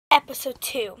episode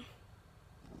 2.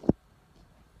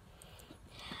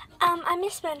 I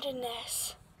mismentioned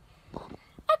this.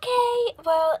 Okay,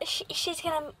 well, she's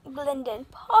gonna blend in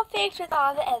perfect with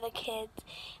all the other kids.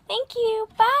 Thank you.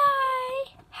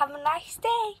 Bye. Have a nice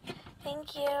day.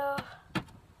 Thank you.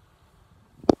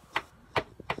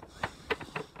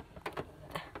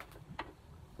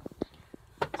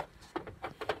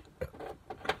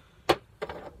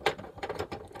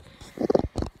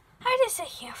 I just sit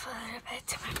here for a little bit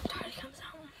till my daughter comes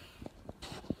home.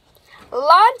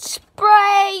 Lunch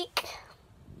break.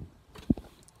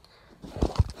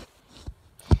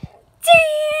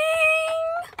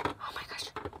 Ding! Oh my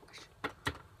gosh.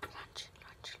 Lunch.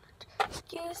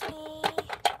 Excuse me.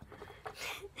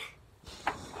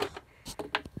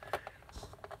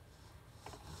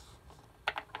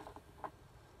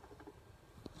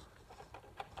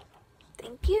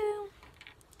 Thank you.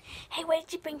 Hey, what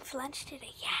did you bring for lunch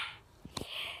today? Yeah.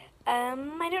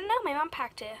 I don't know. My mom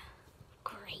packed it.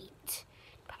 Great.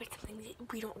 Probably something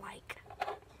that we don't like.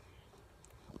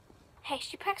 Hey,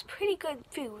 she packs pretty good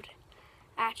food.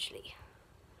 Actually.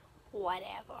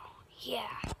 Whatever.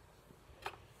 Yeah.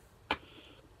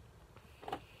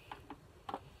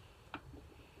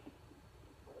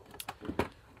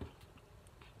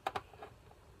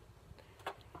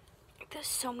 There's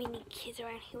so many kids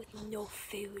around here with no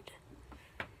food.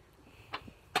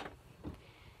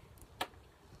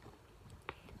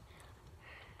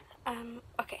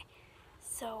 Okay,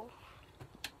 so,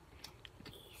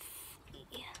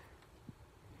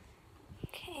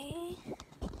 okay,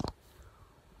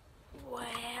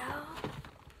 well,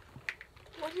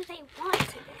 what do they want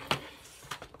today?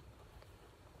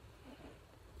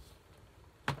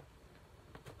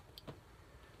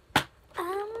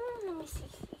 Let me see.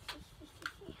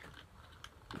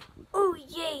 Oh,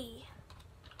 yay!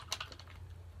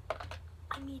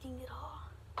 I'm eating it all.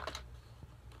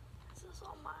 This is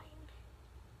all mine.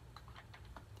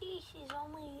 This is all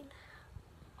mine.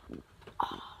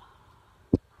 Oh.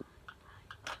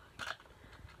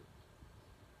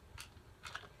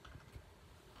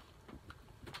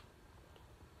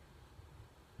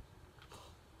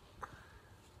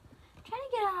 Trying to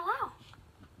get it all out.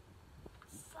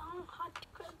 So hard to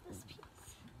grab this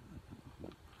piece.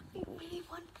 I really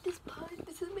want this part.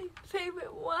 This is my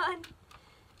favorite one.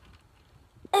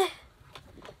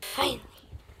 Finally.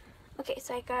 Okay,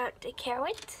 so I got a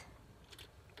carrot,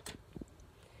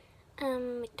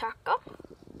 taco,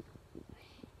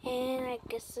 and I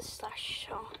guess the slash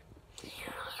show.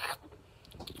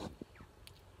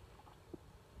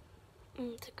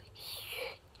 It's a good.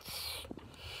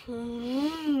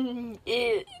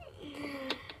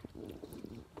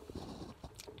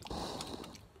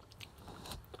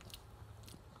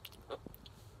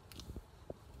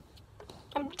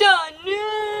 I'm done.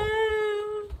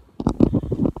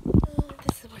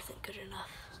 This wasn't good enough.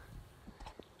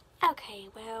 Okay,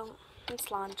 well,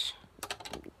 it's lunch.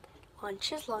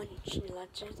 Lunch is lunch.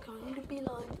 Lunch is going to be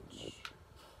lunch.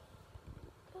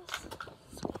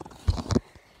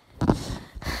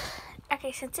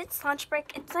 Okay, since it's lunch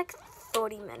break, it's like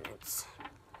 30 minutes.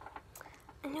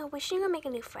 I know, we should go make a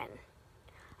new friend.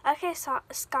 Okay, so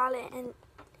Scarlett and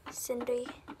Cindy,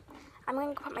 I'm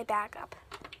gonna put my bag up.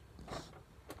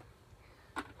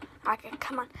 Okay,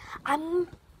 come on.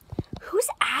 Who's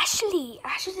Ashley?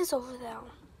 Ashley is over there.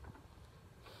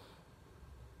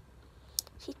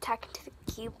 She's talking to the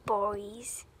cute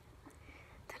boys.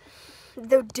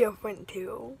 They're different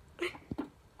too.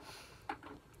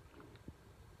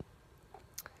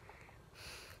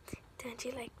 Don't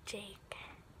you like Jake?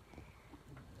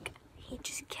 He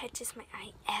just catches my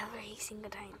eye every single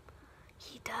time.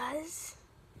 He does?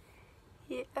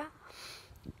 Yeah.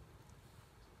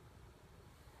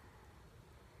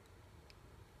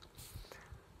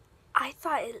 I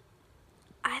thought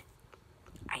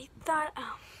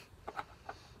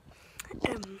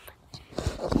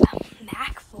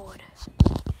Macford.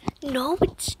 No,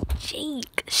 it's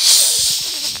Jake.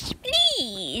 Shh,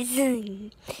 please.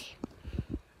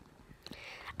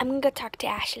 I'm gonna go talk to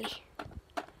Ashley.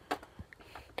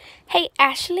 Hey,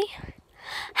 Ashley.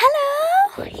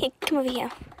 Hello. Here, come over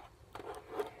here.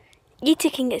 You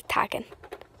two can get talking.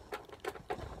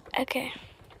 Okay.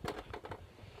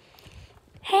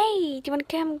 Hey, do you want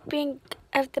to come being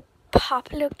of the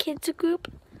popular kids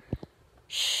group?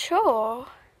 Sure.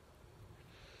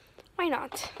 Why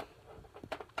not?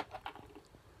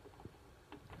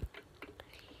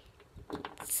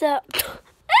 So,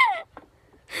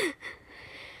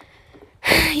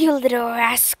 you little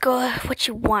rascal, what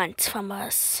you want from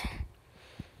us?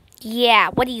 Yeah,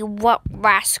 what do you want,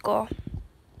 rascal?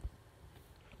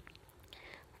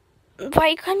 Why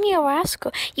you calling me a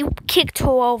rascal? You kicked her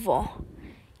over.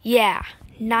 Yeah,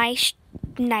 nice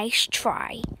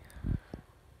try.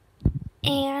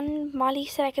 And Molly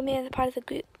said I can be a part of the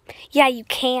group. Yeah, you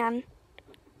can.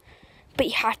 But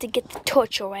you have to get the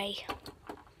torch away.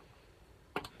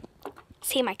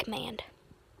 Say my command.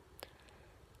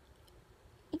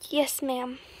 Yes,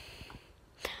 ma'am.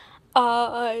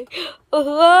 I love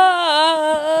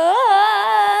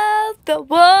the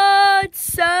world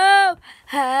so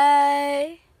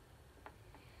high.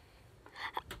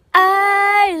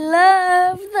 I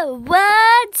love the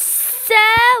world so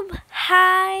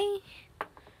high.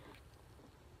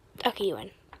 Okay, you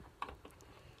win.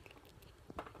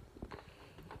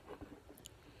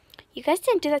 You guys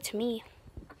didn't do that to me.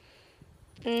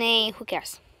 Nay, who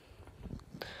cares?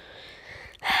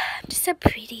 I'm just so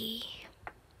pretty.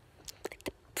 Like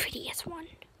the prettiest one.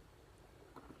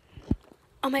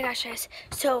 Oh my gosh, guys.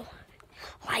 So,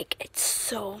 like,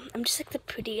 I'm just like the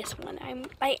prettiest one. I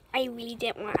really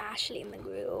didn't want Ashley in the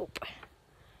group.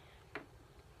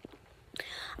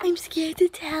 I'm scared to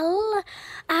tell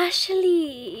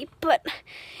Ashley, but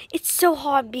it's so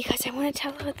hard because I want to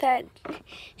tell her that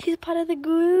she's part of the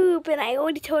group, and I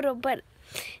already told her, but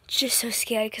it's just so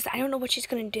scary because I don't know what she's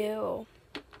gonna do.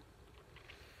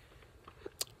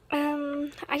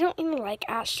 I don't really like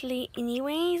Ashley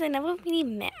anyways. I never really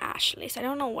met Ashley, so I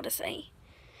don't know what to say.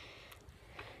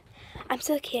 I'm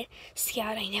so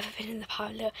scared. I never been in the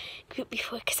parlor group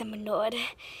before because I'm a nerd.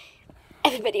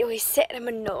 Everybody always said I'm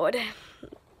a nerd.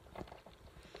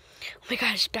 Oh my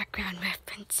gosh, background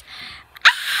reference.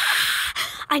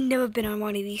 Ah! I've never been on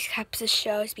one of these types of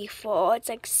shows before. It's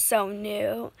like so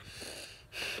new.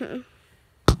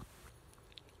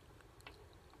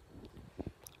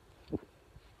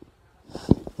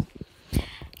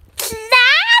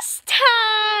 Last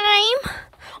time.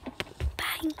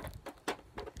 Bye.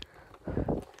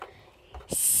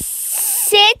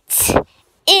 Sit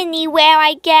anywhere,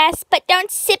 I guess, but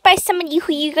don't sit by somebody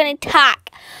who you're gonna talk.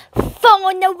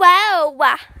 4 in a row.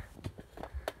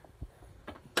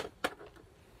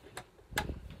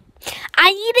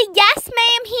 I need a yes,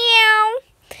 ma'am here.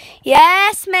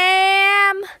 Yes,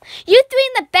 ma'am. You 3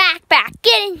 in the back.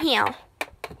 Get in here.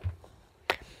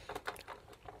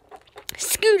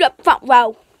 Scoot up front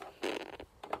row.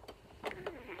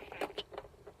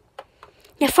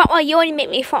 The front row, you only make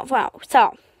me front row,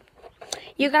 so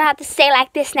you're gonna have to stay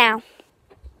like this now.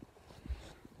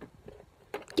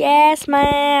 Yes,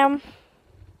 ma'am.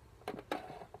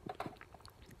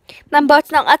 Number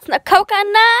no nuts, no coconuts.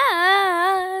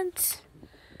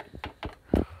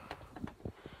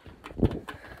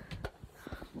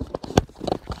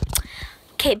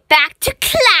 Okay, back to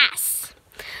class.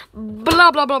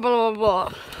 Blah blah blah blah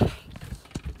blah.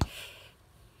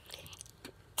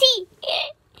 Tea.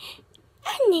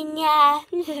 Nina.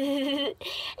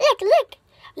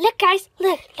 Look, guys.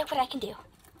 Look what I can do.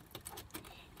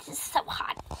 This is so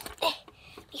hot.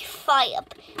 You fly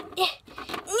up.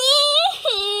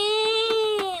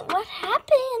 What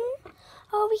happened?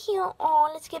 Over here. Oh,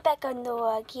 let's get back on the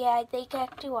rug. Yeah, they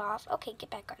got you off. Okay, get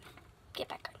back on.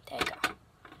 There you go.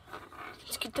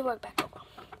 Let's get the rug back over.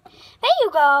 There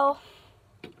you go.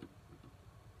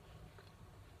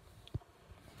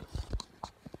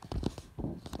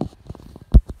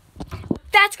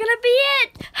 That's gonna be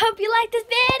it. Hope you liked this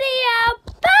video.